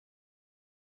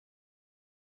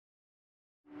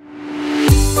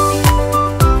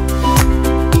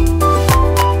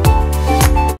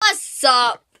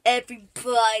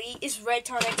everybody? It's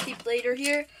RedTarNXT Blader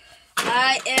here.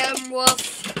 I am with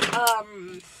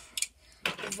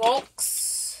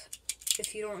Volks,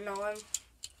 if you don't know him.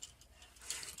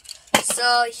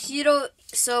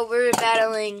 So we're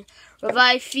battling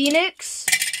Revive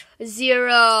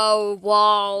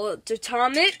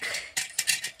Pheonix.0.Wall.Atomic.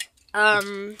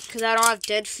 Cause I don't have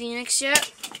dead Pheonix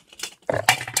yet.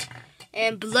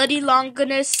 And Bloody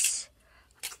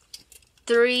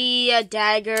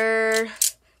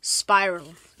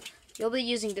Longinus.3.Dagger.Spiral. You'll be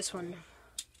using this one.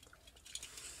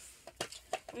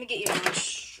 Let me get you a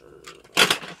shirt.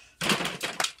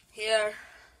 Here.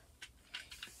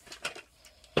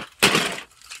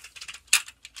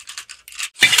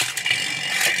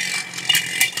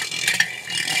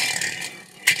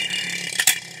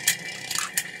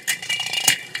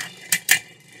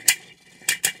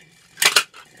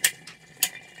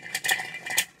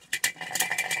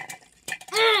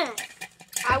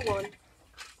 I won.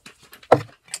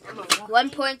 1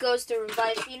 point goes to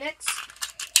Revive Pheonix.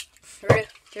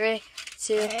 3,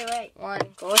 2, 1,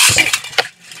 go shoot. I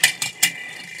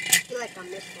feel like I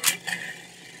missed one.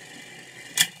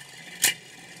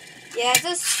 Yeah, it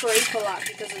does scrape a lot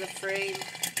because of the frame.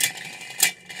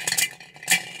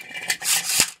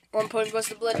 1 point goes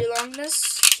to Bloody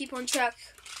Longinus. Keep on track.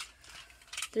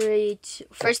 3, 2,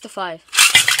 first to 5.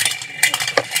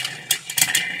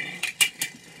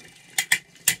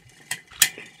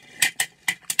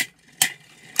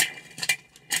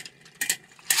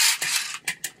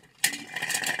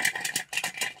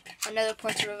 Another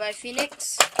point to Revive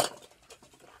Pheonix.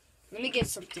 Let me get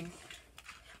something.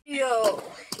 Yo.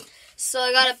 So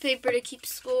I got a paper to keep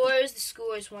scores. The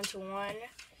score is 1-1.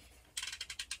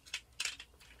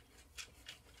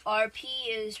 RP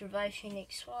is Revive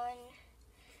Pheonix 1.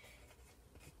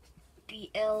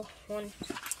 BL 1.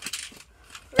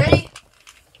 Ready?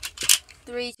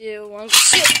 3, 2, 1,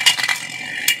 shoot!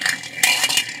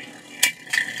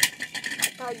 I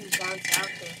thought you bounced out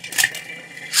there for a second.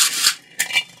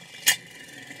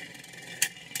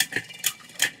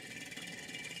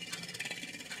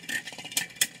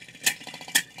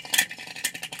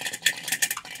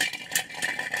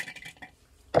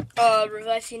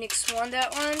 Revive Pheonix won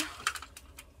that one.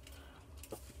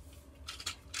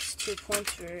 It's 2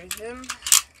 points for him.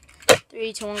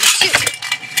 3, 2, 1, shoot!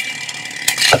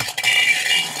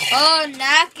 Oh,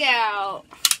 knockout!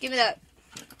 Give me that.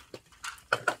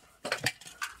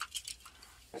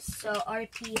 So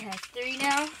RP has 3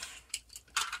 now.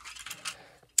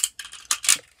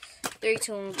 3,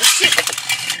 2, 1, shoot!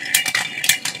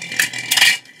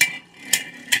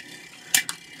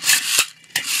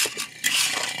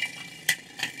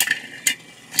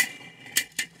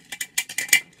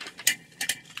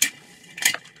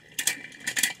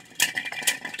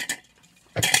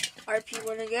 RP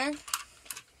won again.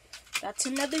 That's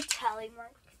another tally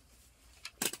mark.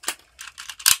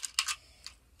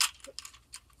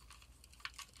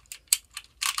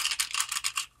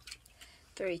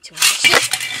 Three, 2, 1, shoot!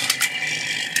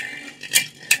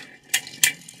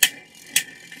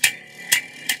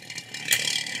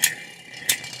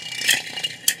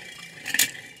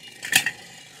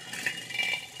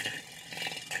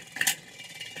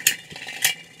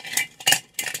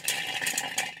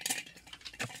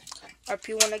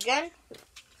 RP won again.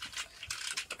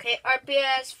 Okay, RP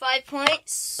has 5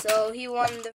 points, so he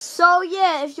won the... So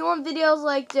yeah, if you want videos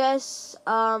like this,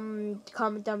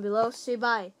 comment down below. Say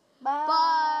bye. Bye.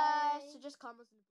 Bye. So just comment.